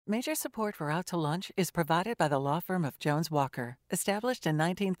Major support for Out to Lunch is provided by the law firm of Jones Walker, established in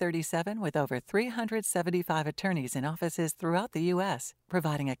 1937 with over 375 attorneys in offices throughout the U.S.,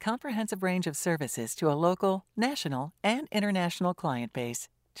 providing a comprehensive range of services to a local, national, and international client base.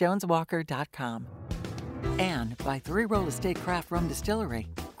 JonesWalker.com. And by Three Roll Estate Craft Rum Distillery,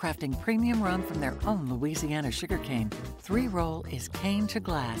 crafting premium rum from their own Louisiana sugarcane. Three Roll is cane to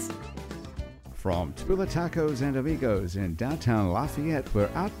glass. From Tula Tacos and Amigos in downtown Lafayette,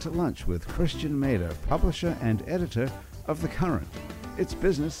 we're out to lunch with Christian Mader, publisher and editor of The Current. It's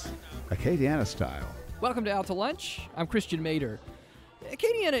business, Acadiana style. Welcome to Out to Lunch. I'm Christian Mader.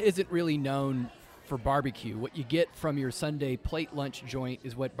 Acadiana isn't really known for barbecue. What you get from your Sunday plate lunch joint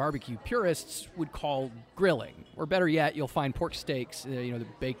is what barbecue purists would call grilling. Or better yet, you'll find pork steaks, they're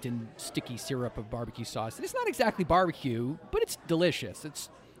baked in sticky syrup of barbecue sauce. And it's not exactly barbecue, but it's delicious. It's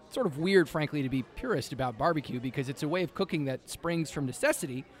sort of weird, frankly, to be purist about barbecue because it's a way of cooking that springs from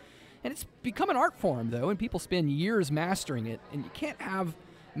necessity. And it's become an art form, though, and people spend years mastering it. And you can't have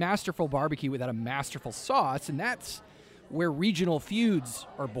masterful barbecue without a masterful sauce, and that's where regional feuds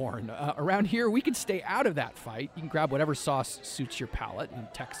are born. Around here, we can stay out of that fight. You can grab whatever sauce suits your palate, in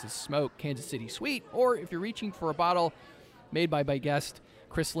Texas Smoke, Kansas City Sweet, or if you're reaching for a bottle made by my guest,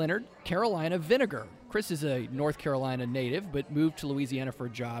 Chris Leonard, Carolina Vinegar. Chris is a North Carolina native, but moved to Louisiana for a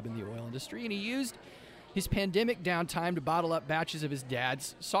job in the oil industry, and he used his pandemic downtime to bottle up batches of his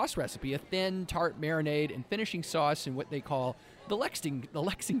dad's sauce recipe, a thin, tart marinade and finishing sauce in what they call the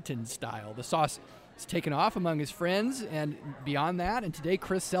Lexington style. The sauce is taken off among his friends and beyond that, and today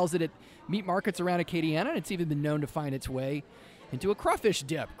Chris sells it at meat markets around Acadiana, and it's even been known to find its way into a crawfish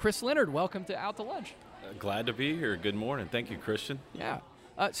dip. Chris Leonard, welcome to Out to Lunch. Glad to be here. Good morning. Thank you, Christian. Yeah.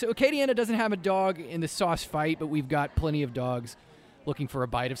 So Acadiana doesn't have a dog in the sauce fight, but we've got plenty of dogs looking for a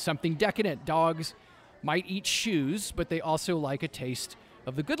bite of something decadent. Dogs might eat shoes, but they also like a taste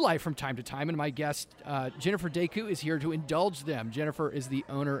of the good life from time to time, and my guest, Jennifer Deku, is here to indulge them. Jennifer is the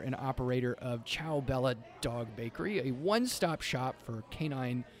owner and operator of Ciao Bella Dog Bakery, a one-stop shop for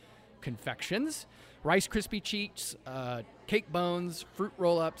canine confections. Rice Krispie Treats, cake bones, fruit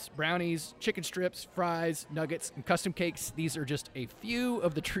roll-ups, brownies, chicken strips, fries, nuggets, and custom cakes. These are just a few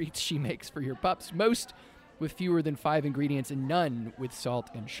of the treats she makes for your pups, most with fewer than 5 ingredients and none with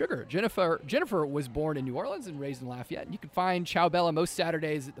salt and sugar. Jennifer was born in New Orleans and raised in Lafayette, and you can find Ciao Bella most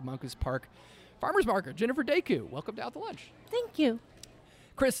Saturdays at the Moncus Park Farmers Market. Jennifer Deku, welcome to Out to Lunch. Thank you.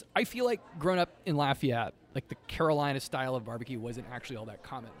 Chris, I feel like growing up in Lafayette, like the Carolina style of barbecue wasn't actually all that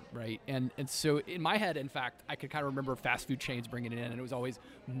common, right? And so in my head, in fact, I could kind of remember fast food chains bringing it in, and it was always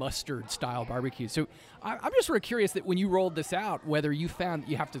mustard style barbecue. So I'm just sort of curious that when you rolled this out, whether you found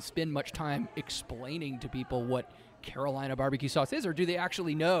you have to spend much time explaining to people what Carolina barbecue sauce is, or do they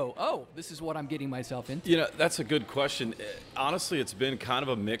actually know, oh, this is what I'm getting myself into? That's a good question. Honestly, it's been kind of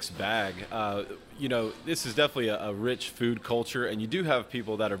a mixed bag. This is definitely a rich food culture, and you do have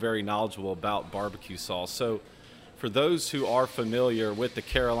people that are very knowledgeable about barbecue sauce. So for those who are familiar with the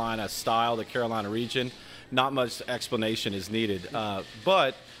Carolina style, the Carolina region, not much explanation is needed.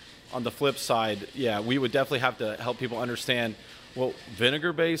 But on the flip side, we would definitely have to help people understand, well,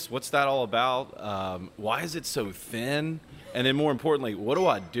 vinegar base, what's that all about? Why is it so thin? And then more importantly, what do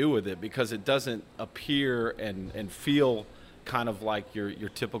I do with it? Because it doesn't appear and feel kind of like your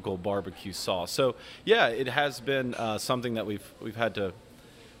typical barbecue sauce. So it has been something that we've had to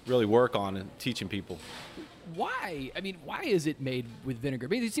really work on and teaching people. Why? I mean, why is it made with vinegar? I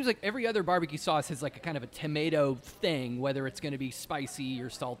mean, it seems like every other barbecue sauce has like a kind of a tomato thing, whether it's going to be spicy or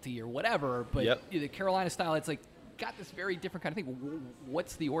salty or whatever. But the Carolina style, it's like got this very different kind of thing.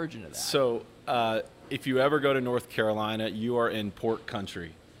 What's the origin of that? So if you ever go to North Carolina, you are in pork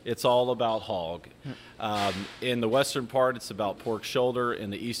country. It's all about hog. In the western part, it's about pork shoulder. In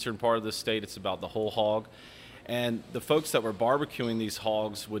the eastern part of the state, it's about the whole hog. And the folks that were barbecuing these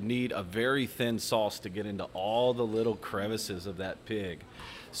hogs would need a very thin sauce to get into all the little crevices of that pig.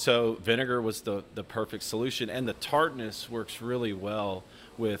 So vinegar was the perfect solution, and the tartness works really well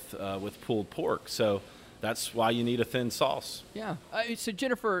with pulled pork. So that's why you need a thin sauce. Yeah. So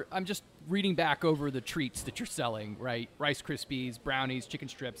Jennifer, I'm just reading back over the treats that you're selling, right? Rice Krispies, brownies, chicken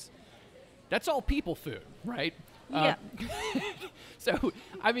strips. That's all people food, right? Yeah. So,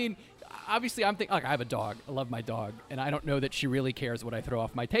 I mean, obviously I'm thinking, like, I have a dog. I love my dog, and I don't know that she really cares what I throw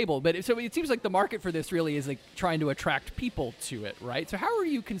off my table. But so it seems like the market for this really is like trying to attract people to it, right? So how are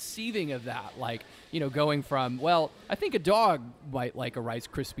you conceiving of that? Like, going from, well, I think a dog might like a Rice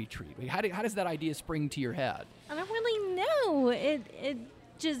Krispie treat. Like, how does that idea spring to your head? I don't really know. It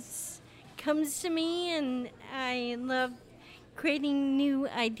just comes to me, and I love creating new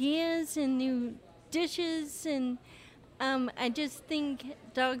ideas and new dishes, and I just think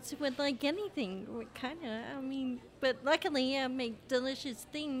dogs would like anything, kind of. I mean, but luckily I make delicious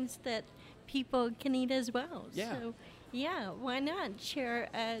things that people can eat as well. Yeah. So, yeah, why not share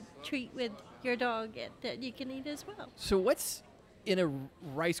a treat with your dog that you can eat as well? So what's in a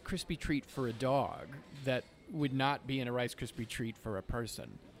Rice Krispie treat for a dog that would not be in a Rice Krispie treat for a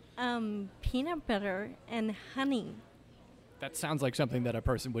person? Peanut butter and honey. That sounds like something that a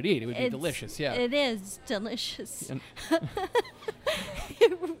person would eat. It would be delicious, yeah. It is delicious. And-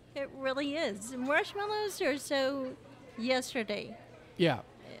 It really is. Marshmallows are so yesterday yeah.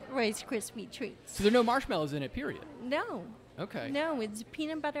 Rice Krispie treats. So there are no marshmallows in it, period. No. Okay. No, it's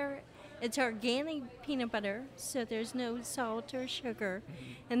peanut butter. It's organic peanut butter, so there's no salt or sugar.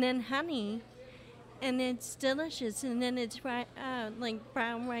 And then honey, and it's delicious. And then it's like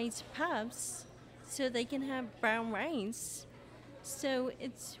brown rice puffs, so they can have brown rice. So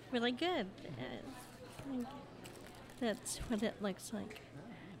it's really good. I think that's what it looks like.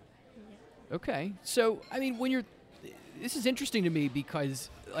 Okay. So, I mean, this is interesting to me because,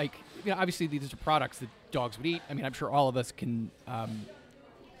 like, obviously these are products that dogs would eat. I mean, I'm sure all of us can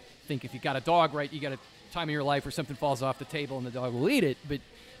think if you got a dog, right, you got a time in your life where something falls off the table and the dog will eat it.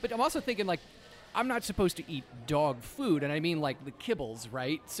 But I'm also thinking, like, I'm not supposed to eat dog food, and I mean, like, the kibbles,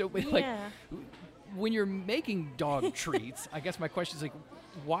 right? So, like, when you're making dog treats, I guess my question is, like,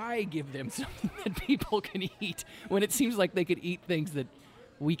 why give them something that people can eat when it seems like they could eat things that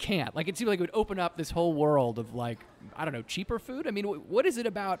we can't? Like, it seems like it would open up this whole world of, like, I don't know, cheaper food? I mean, what is it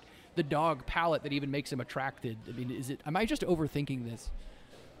about the dog palate that even makes them attracted? I mean, am I just overthinking this?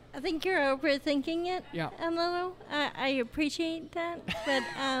 I think you're overthinking it Yeah. a little. I appreciate that, but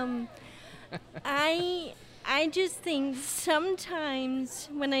I just think sometimes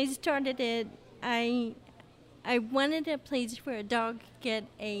when I started it, I wanted a place where a dog could get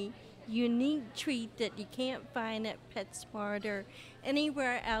a unique treat that you can't find at PetSmart or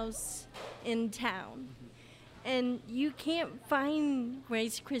anywhere else in town. And you can't find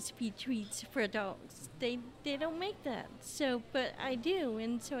Rice Krispie treats for dogs. They don't make that. So, but I do,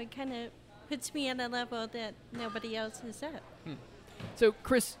 and so it kind of puts me at a level that nobody else is at. So,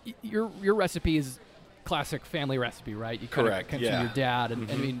 Chris, your recipe is classic family recipe, right? You Correct, Comes yeah. from your dad, and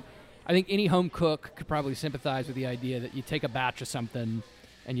I mean, I think any home cook could probably sympathize with the idea that you take a batch of something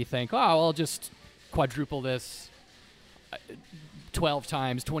and you think, oh, I'll just quadruple this 12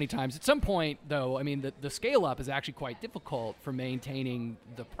 times, 20 times. At some point, though, I mean, the scale up is actually quite difficult for maintaining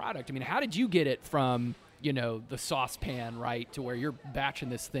the product. I mean, how did you get it from, the saucepan, right, to where you're batching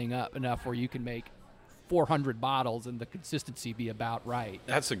this thing up enough where you can make 400 bottles and the consistency be about right?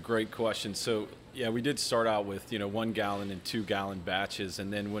 That's a great question. So, yeah, we did start out with, 1 gallon and 2 gallon batches.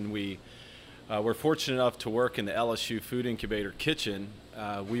 And then when we were fortunate enough to work in the LSU Food Incubator kitchen,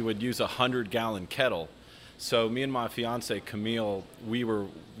 we would use a 100-gallon kettle. So me and my fiance, Camille, we were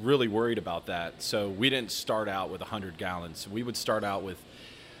really worried about that. So we didn't start out with 100 gallons. We would start out with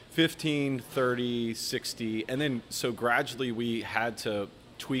 15, 30, 60. And then so gradually we had to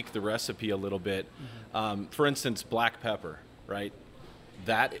tweak the recipe a little bit. For instance, black pepper, right?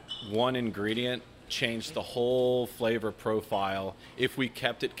 That one ingredient changed the whole flavor profile if we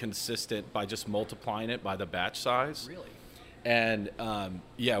kept it consistent by just multiplying it by the batch size. Really? And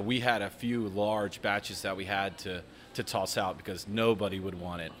we had a few large batches that we had to toss out because nobody would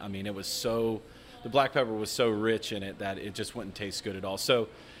want it. I mean, the black pepper was so rich in it that it just wouldn't taste good at all. So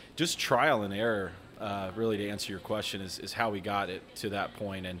just trial and error, really, to answer your question, is how we got it to that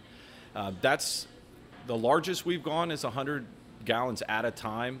point. And that's the largest we've gone is 100 gallons at a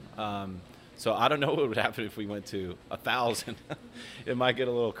time. So I don't know what would happen if we went to 1,000. It might get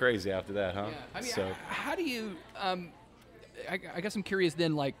a little crazy after that, huh? Yeah. I mean, So how do you? I guess I'm curious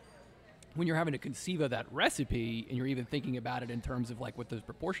then, like, when you're having to conceive of that recipe and you're even thinking about it in terms of like what those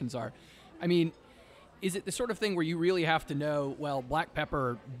proportions are. I mean, is it the sort of thing where you really have to know, well, black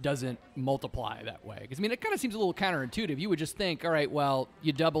pepper doesn't multiply that way? Because, I mean, it kind of seems a little counterintuitive. You would just think, all right, well,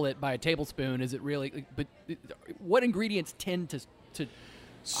 you double it by a tablespoon. Is it really? But what ingredients tend to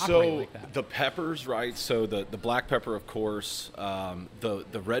operate like that? The peppers, right? So the black pepper, of course,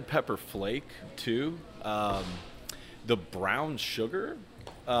 the red pepper flake, too, the brown sugar.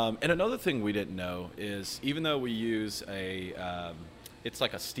 And another thing we didn't know is even though we use it's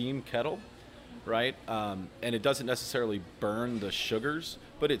like a steam kettle, right? And it doesn't necessarily burn the sugars,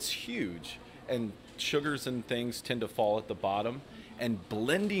 but it's huge. And sugars and things tend to fall at the bottom. And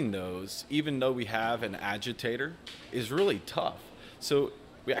blending those, even though we have an agitator, is really tough. So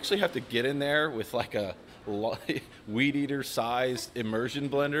we actually have to get in there with like a weed eater sized immersion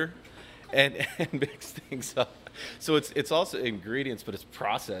blender and mix things up. So it's also ingredients, but it's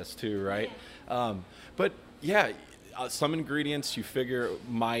processed too, right? But yeah, some ingredients you figure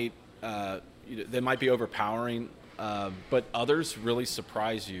might they might be overpowering, but others really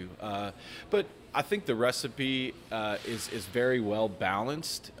surprise you. But I think the recipe is very well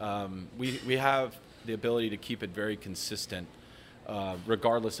balanced. We have the ability to keep it very consistent,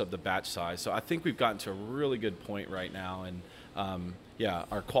 regardless of the batch size. So I think we've gotten to a really good point right now, and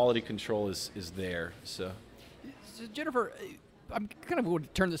our quality control is there. So Jennifer, I'm kind of going to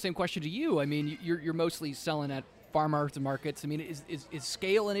turn the same question to you. I mean, you're mostly selling at farmers and markets. I mean, is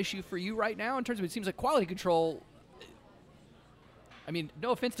scale an issue for you right now in terms of, it seems like quality control? I mean,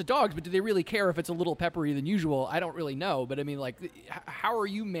 no offense to dogs, but do they really care if it's a little peppery than usual? I don't really know, but I mean, like, how are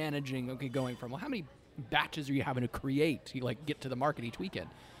you managing, going from, how many batches are you having to create to, like, get to the market each weekend?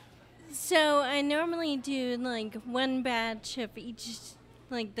 So I normally do, like, one batch of each,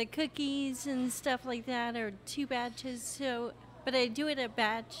 like, the cookies and stuff like that, or 2 batches. So, but I do it a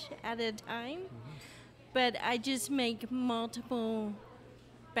batch at a time. But I just make multiple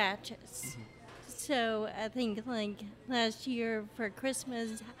batches. So I think, like, last year for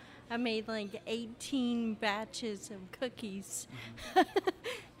Christmas, I made like 18 batches of cookies.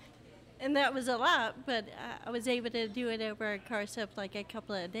 And that was a lot, but I was able to do it over a course of like a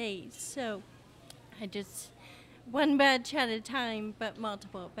couple of days. So I just, one batch at a time, but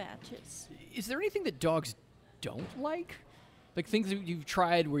multiple batches. Is there anything that dogs don't like? Like things that you've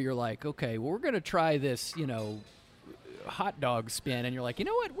tried where you're like, okay, well, we're going to try this, hot dog spin. And you're like, you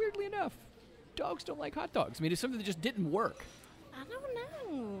know what? Weirdly enough, dogs don't like hot dogs. I mean, it's something that just didn't work. I don't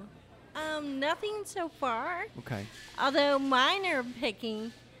know. Nothing so far. Okay. Although mine are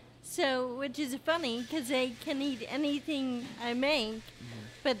picky, so, which is funny because they can eat anything I make,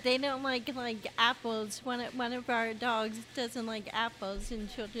 but they don't like apples. One of our dogs doesn't like apples, and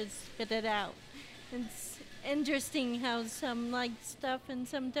she'll just spit it out. It's interesting how some like stuff and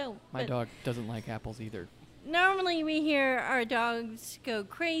some don't. My dog doesn't like apples either. Normally we hear our dogs go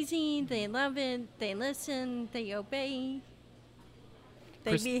crazy. They love it. They listen. They obey.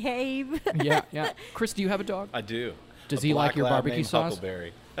 They behave. Yeah. Chris, do you have a dog? I do. Does he like your barbecue sauce?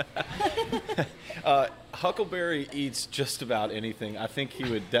 Huckleberry. Huckleberry eats just about anything. I think he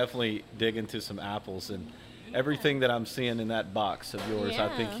would definitely dig into some apples, and everything that I'm seeing in that box of yours,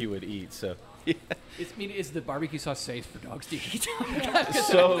 I think he would eat. So. Yeah. Is the barbecue sauce safe for dogs to eat?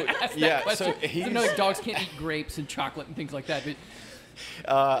 So dogs can't eat grapes and chocolate and things like that. But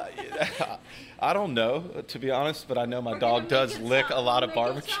I don't know, to be honest, but I know my dog does lick a lot of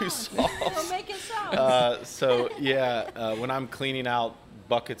barbecue sauce. We'll make a sauce. When I'm cleaning out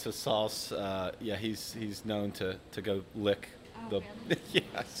buckets of sauce, he's known to go lick the. Yeah,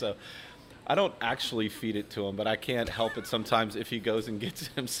 so. I don't actually feed it to him, but I can't help it sometimes if he goes and gets it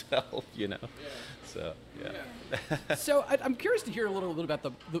himself, So, yeah. So I'm curious to hear a little bit about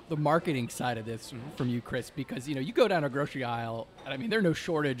the marketing side of this from you, Chris, because, you go down a grocery aisle, and I mean, there's no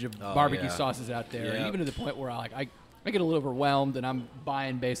shortage of barbecue sauces out there, and even to the point where I get a little overwhelmed, and I'm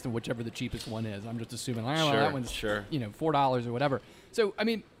buying based on whichever the cheapest one is. I'm just assuming, that one's, $4 or whatever. So, I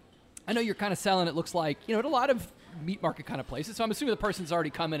mean, I know you're kind of selling, it looks like, at a lot of meat market kind of places. So I'm assuming the person's already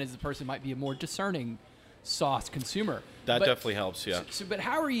come in as the person might be a more discerning sauce consumer. That definitely helps, yeah. But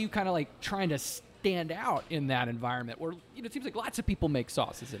how are you kind of like trying to stand out in that environment where, it seems like lots of people make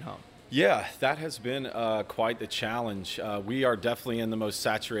sauces at home? Yeah, that has been quite the challenge. We are definitely in the most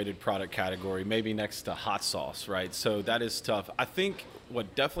saturated product category, maybe next to hot sauce, right? So that is tough. I think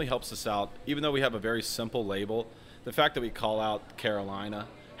what definitely helps us out, even though we have a very simple label, the fact that we call out Carolina,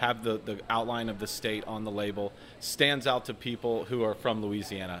 have the outline of the state on the label, stands out to people who are from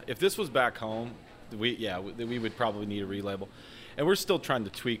Louisiana. If this was back home, we would probably need a relabel. And we're still trying to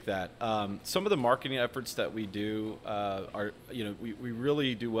tweak that. Some of the marketing efforts that we do are, we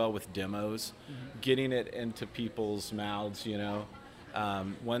really do well with demos, getting it into people's mouths,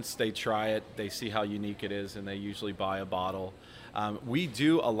 Once they try it, they see how unique it is, and they usually buy a bottle. We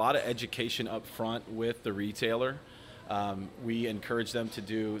do a lot of education up front with the retailer. We encourage them to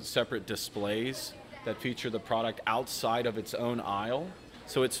do separate displays that feature the product outside of its own aisle.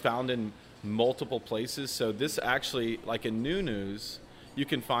 So it's found in multiple places. So this actually, like in New News, you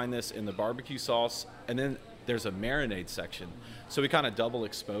can find this in the barbecue sauce, and then there's a marinade section. So we kind of double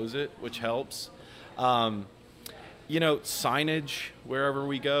expose it, which helps. Signage wherever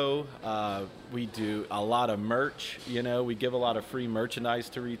we go. We do a lot of merch. We give a lot of free merchandise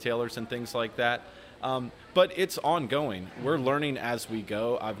to retailers and things like that. But it's ongoing. We're learning as we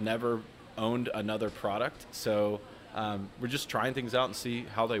go. I've never owned another product, so we're just trying things out and see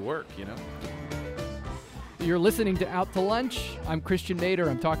how they work, You're listening to Out to Lunch. I'm Christian Mader.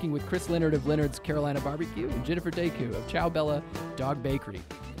 I'm talking with Chris Leonard of Leonard's Carolina Barbecue and Jennifer Deku of Chow Bella Dog Bakery.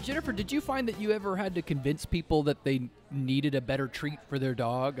 Jennifer, did you find that you ever had to convince people that they needed a better treat for their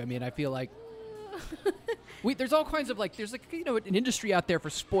dog? I mean, I feel like there's all kinds of there's an industry out there for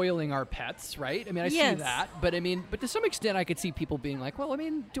spoiling our pets, right? I mean, I see Yes. that, but to some extent, I could see people being like, well, I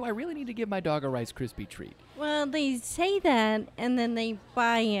mean, do I really need to give my dog a Rice Krispie treat? Well, they say that and then they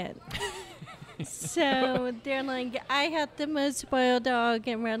buy it. So they're like, I have the most spoiled dog,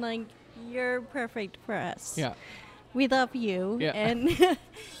 and we're like, you're perfect for us. Yeah. We love you, Yeah. and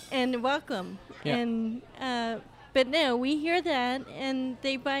and welcome. Yeah. And but no, we hear that, and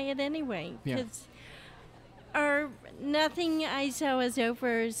they buy it anyway Yeah. because nothing I sell is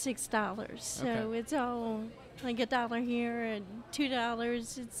over $6. So Okay. it's all like $1 here and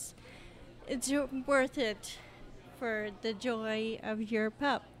 $2. It's worth it for the joy of your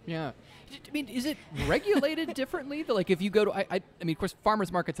pup. Yeah. I mean, is it regulated differently? Like, if you go to, I mean, of course,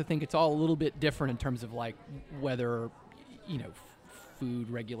 farmers markets, I think it's all a little bit different in terms of whether, food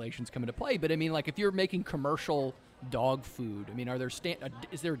regulations come into play. But I mean, if you're making commercial dog food, I mean,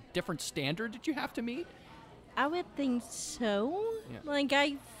 is there a different standard that you have to meet? I would think so. Yeah.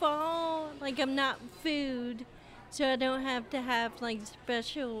 I'm not food, so I don't have to have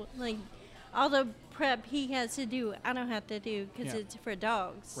special all the prep he has to do. I don't have to do because Yeah. it's for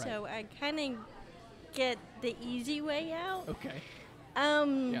dogs. Right. So I kind of get the easy way out. Okay.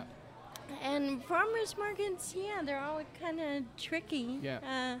 Yeah. And farmers markets, they're all kind of tricky.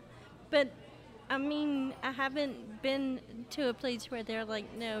 Yeah. But I mean, I haven't been to a place where they're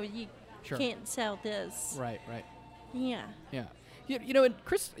like, no, you Sure. can't sell this. Right. Yeah. Yeah. And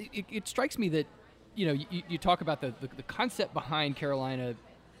Chris, it strikes me that, you talk about the concept behind Carolina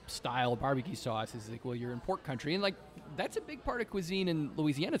style barbecue sauce is you're in pork country, and that's a big part of cuisine in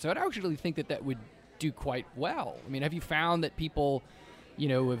Louisiana. So I'd actually think that would do quite well. I mean, have you found that people,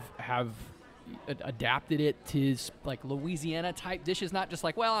 have adapted it to Louisiana type dishes? Not just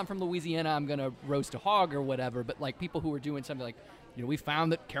I'm from Louisiana, I'm going to roast a hog or whatever, but people who are doing something we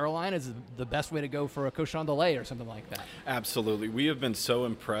found that Carolina is the best way to go for a cochon de lait or something like that. Absolutely. We have been so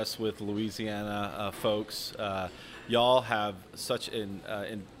impressed with Louisiana folks. Y'all have such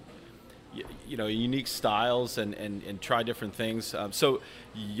unique styles and try different things. So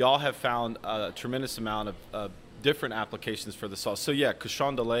y'all have found a tremendous amount of different applications for the sauce. So yeah,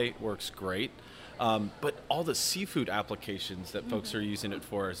 cochon de lait works great. But all the seafood applications that folks are using it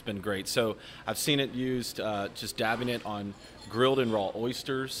for has been great. So I've seen it used just dabbing it on grilled and raw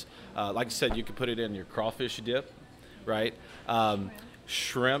oysters. Like I said, you could put it in your crawfish dip, right?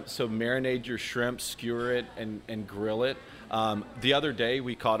 Shrimp, so marinate your shrimp, skewer it, and grill it. The other day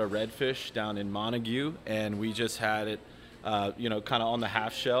we caught a redfish down in Montague, and we just had it, kind of on the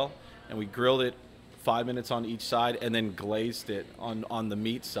half shell, and we grilled it 5 minutes on each side, and then glazed it on the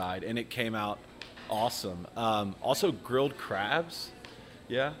meat side, and it came out awesome. Also grilled crabs,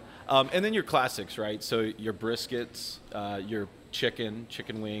 yeah. And then your classics, right? So your briskets, your chicken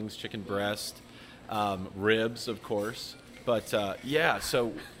wings, chicken breast, ribs, of course. But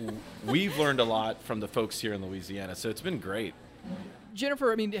so we've learned a lot from the folks here in Louisiana. So it's been great.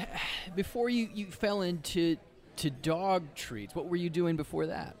 Jennifer, I mean, before you fell into dog treats, what were you doing before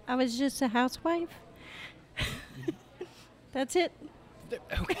that? I was just a housewife. That's it.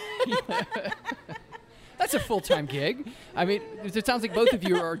 Okay. That's a full-time gig. I mean, it sounds like both of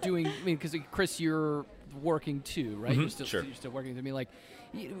you are doing, because Chris, you're working too, right? Mm-hmm. Sure. You're still working. I mean,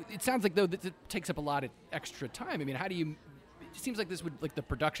 it sounds like, though, that it takes up a lot of extra time. I mean, how do you, it seems like this would, the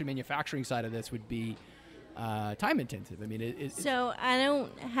production manufacturing side of this would be time intensive. I mean, so I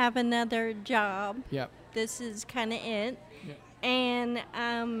don't have another job. Yeah. This is kind of it. Yeah.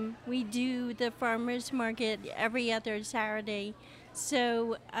 And we do the farmers market every other Saturday.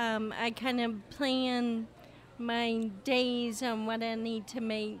 So I kind of plan my days on what I need to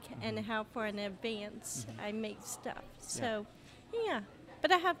make and how far in advance I make stuff. So, yeah.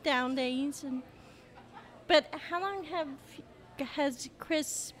 But I have down days. But how long has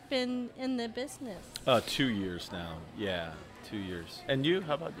Chris been in the business? 2 years now. Yeah, 2 years. And you?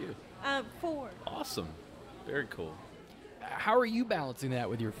 How about you? 4. Awesome. Very cool. How are you balancing that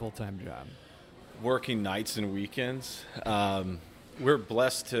with your full-time job? Working nights and weekends. We're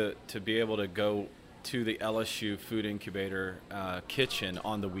blessed to be able to go to the LSU Food Incubator kitchen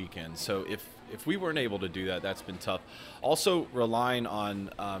on the weekend. So if we weren't able to do that, that's been tough. Also relying on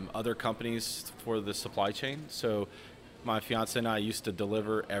other companies for the supply chain. So my fiance and I used to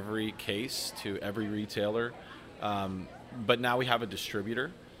deliver every case to every retailer, but now we have a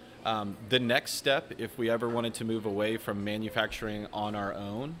distributor. The next step, if we ever wanted to move away from manufacturing on our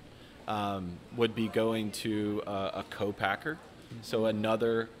own, would be going to a co-packer. So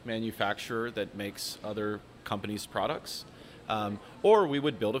another manufacturer that makes other companies' products. or we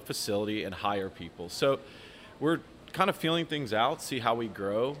would build a facility and hire people. So we're kind of feeling things out, see how we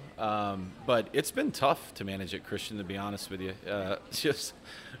grow. But it's been tough to manage it, Christian, to be honest with you. Just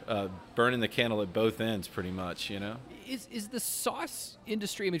burning the candle at both ends, pretty much, you know? Is the sauce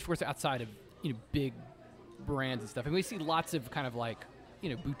industry, I mean, of course, outside of, big brands and stuff, and we see lots of kind of like,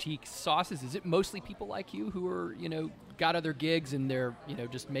 boutique sauces. Is it mostly people like you who are, got other gigs and they're,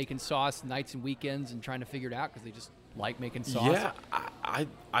 just making sauce nights and weekends and trying to figure it out because they just like making sauce? Yeah,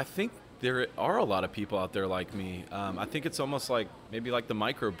 I think there are a lot of people out there like me. I think it's almost like maybe like the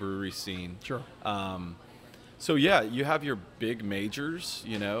microbrewery scene. Sure. So yeah, you have your big majors,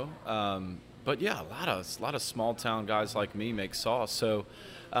 but yeah, a lot of small town guys like me make sauce. So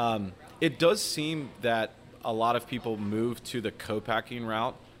it does seem that a lot of people move to the co-packing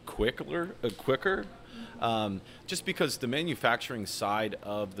route quicker. Just because the manufacturing side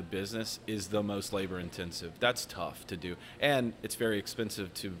of the business is the most labor intensive. That's tough to do, and it's very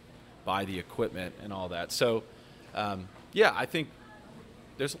expensive to buy the equipment and all that. So yeah, I think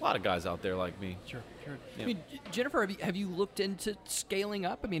there's a lot of guys out there like me. Sure. Yeah. I mean, Jennifer, have you looked into scaling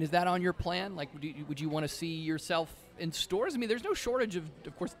up? I mean, is that on your plan? Like, would you want to see yourself in stores? I mean, there's no shortage of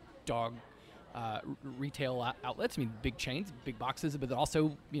course, dog retail outlets. I mean, big chains, big boxes, but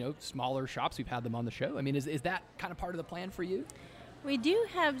also, smaller shops. We've had them on the show. I mean, is that kind of part of the plan for you? We do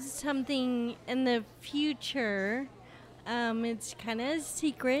have something in the future. It's kind of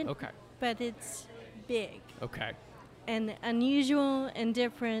secret. Okay. But it's big. Okay. And unusual and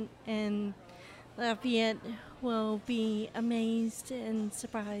different, and Lafayette will be amazed and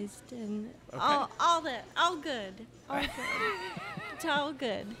surprised and all that. All good. It's all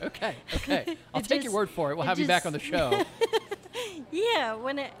good. Okay. I'll take your word for it. We'll have you back on the show. Yeah,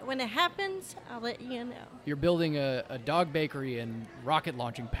 when it happens, I'll let you know. You're building a dog bakery and rocket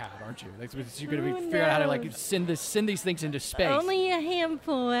launching pad, aren't you? Like, you're going to be figuring out how to like send these things into space. Only a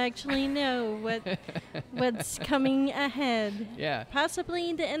handful actually know what's coming ahead. Yeah.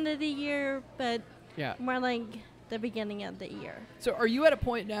 Possibly the end of the year, but yeah, more like the beginning of the year. So are you at a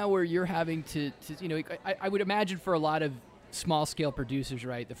point now where you're having to I would imagine for a lot of small scale producers,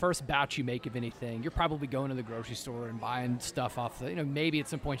 right? The first batch you make of anything, you're probably going to the grocery store and buying stuff off the, maybe at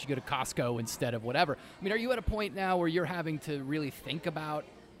some point you go to Costco instead of whatever. I mean, are you at a point now where you're having to really think about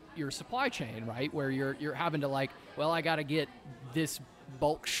your supply chain, right? Where you're having to I got to get this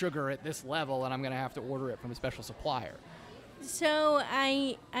bulk sugar at this level and I'm going to have to order it from a special supplier. So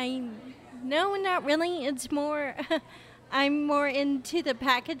I no, not really. It's more I'm more into the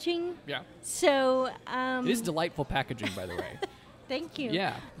packaging. Yeah. So it is delightful packaging, by the way. Thank you.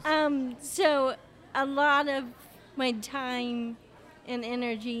 Yeah. So a lot of my time and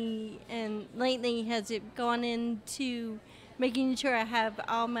energy and lately has it gone into making sure I have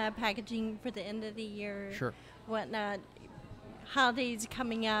all my packaging for the end of the year. Sure. Whatnot. Holidays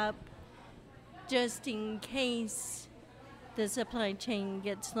coming up, just in case the supply chain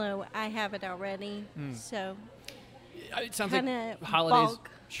gets low, I have it already. So it sounds kinda like holidays. bulk.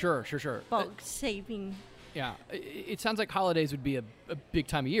 Sure. Bulk saving. Yeah, it sounds like holidays would be a big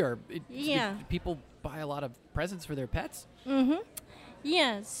time of year. Yeah. People buy a lot of presents for their pets. Mm-hmm.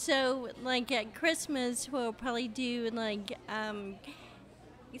 Yeah, so like at Christmas, we'll probably do like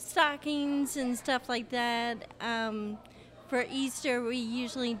stockings and stuff like that. For Easter, we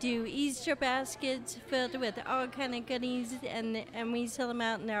usually do Easter baskets filled with all kind of goodies, and we sell them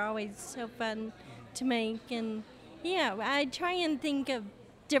out, and they're always so fun to make. And yeah, I try and think of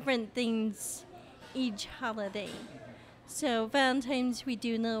different things each holiday. So Valentine's, we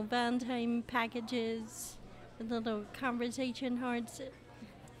do little Valentine packages with little conversation hearts.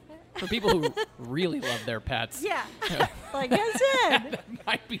 For people who really love their pets. Yeah, like I said. That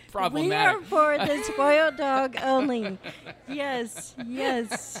might be We problematic. are for the spoiled dog only. Yes.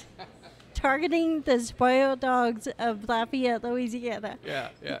 Targeting the spoiled dogs of Lafayette, Louisiana. Yeah.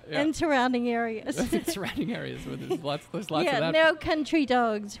 And surrounding areas. Surrounding areas where there's lots of Yeah, that. no country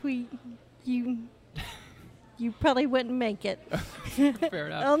dogs. You probably wouldn't make it. Fair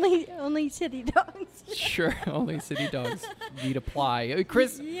enough. Only city dogs. Sure, only city dogs need apply.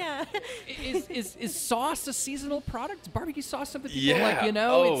 Chris, Yeah. is sauce a seasonal product? Is barbecue sauce something people Yeah. like,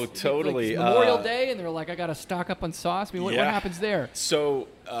 Oh, it's totally. It's Memorial Day, and they're like, I got to stock up on sauce. I mean, what happens there? So,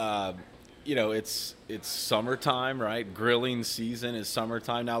 it's summertime, right? Grilling season is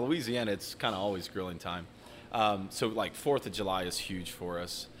summertime. Now, Louisiana, it's kind of always grilling time. So, like, 4th of July is huge for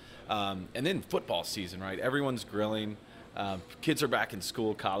us. And then football season, right? Everyone's grilling. Kids are back in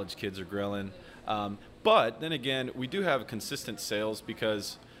school. College kids are grilling. But then again, we do have consistent sales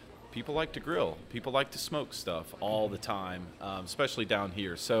because people like to grill. People like to smoke stuff all the time, especially down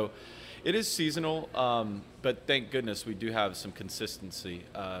here. So It is seasonal, but thank goodness we do have some consistency.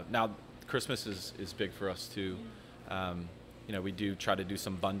 Now, Christmas is big for us too. We do try to do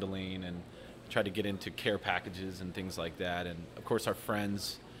some bundling and try to get into care packages and things like that. And of course, our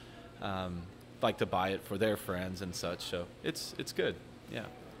friends like to buy it for their friends and such. So it's good. Yeah.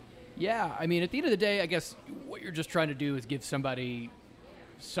 Yeah. I mean, at the end of the day, I guess what you're just trying to do is give somebody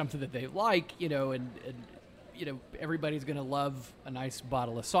something that they like, and everybody's going to love a nice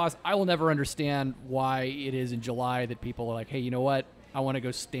bottle of sauce. I will never understand why it is in July that people are like, hey, you know what? I want to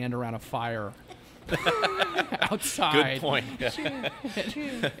go stand around a fire outside. Good point.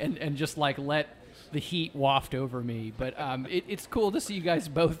 and just like let the heat waft over me. But it's cool to see you guys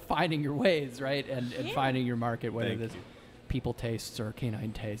both finding your ways, right? And finding your market, whether this people tastes or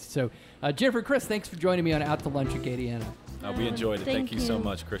canine tastes. So Jennifer, Chris, thanks for joining me on Out to Lunch Acadiana. We enjoyed it. Thank you so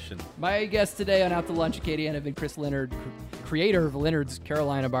much, Christian. My guest today on Out to Lunch Acadiana have been Chris Leonard, creator of Leonard's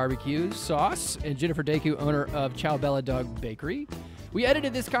Carolina Barbecue Sauce, and Jennifer Deku, owner of Chow Bella Dog Bakery. We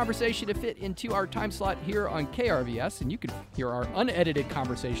edited this conversation to fit into our time slot here on KRVS, and you can hear our unedited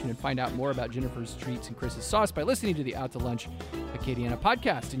conversation and find out more about Jennifer's treats and Chris's sauce by listening to the Out to Lunch Acadiana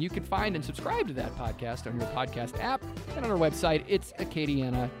podcast. And you can find and subscribe to that podcast on your podcast app and on our website, it's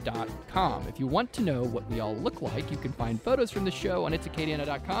acadiana.com. If you want to know what we all look like, you can find photos from the show on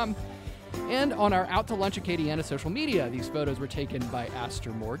itsacadiana.com and on our Out to Lunch Acadiana social media. These photos were taken by Aster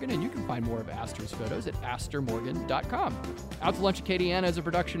Morgan, and you can find more of Aster's photos at astermorgan.com. Out to Lunch Acadiana is a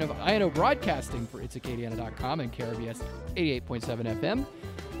production of INO Broadcasting for itsacadiana.com and KRVS 88.7 FM.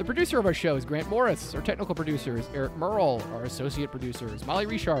 The producer of our show is Grant Morris. Our technical producer is Eric Merle. Our associate producer is Molly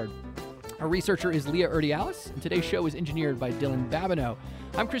Richard. Our researcher is Leah Urdialis, and today's show is engineered by Dylan Babineau.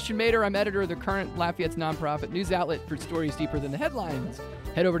 I'm Christian Mader. I'm editor of The Current, Lafayette's nonprofit news outlet for stories deeper than the headlines.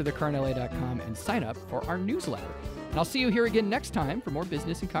 Head over to thecurrentla.com and sign up for our newsletter. And I'll see you here again next time for more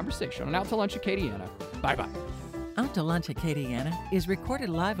business and conversation on Out to Lunch Acadiana. Bye-bye. Out to Lunch Acadiana is recorded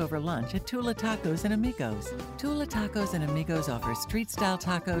live over lunch at Tula Tacos and Amigos. Tula Tacos and Amigos offers street-style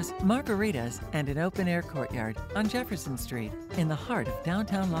tacos, margaritas, and an open-air courtyard on Jefferson Street in the heart of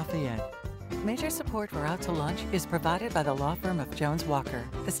downtown Lafayette. Major support for Out to Lunch is provided by the law firm of Jones Walker,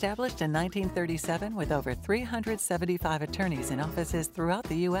 established in 1937 with over 375 attorneys in offices throughout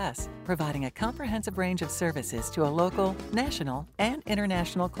the U.S., providing a comprehensive range of services to a local, national, and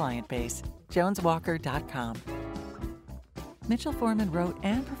international client base. JonesWalker.com. Mitchell Foreman wrote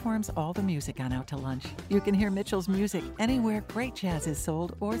and performs all the music on Out to Lunch. You can hear Mitchell's music anywhere great jazz is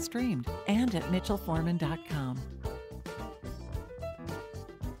sold or streamed, and at MitchellForeman.com.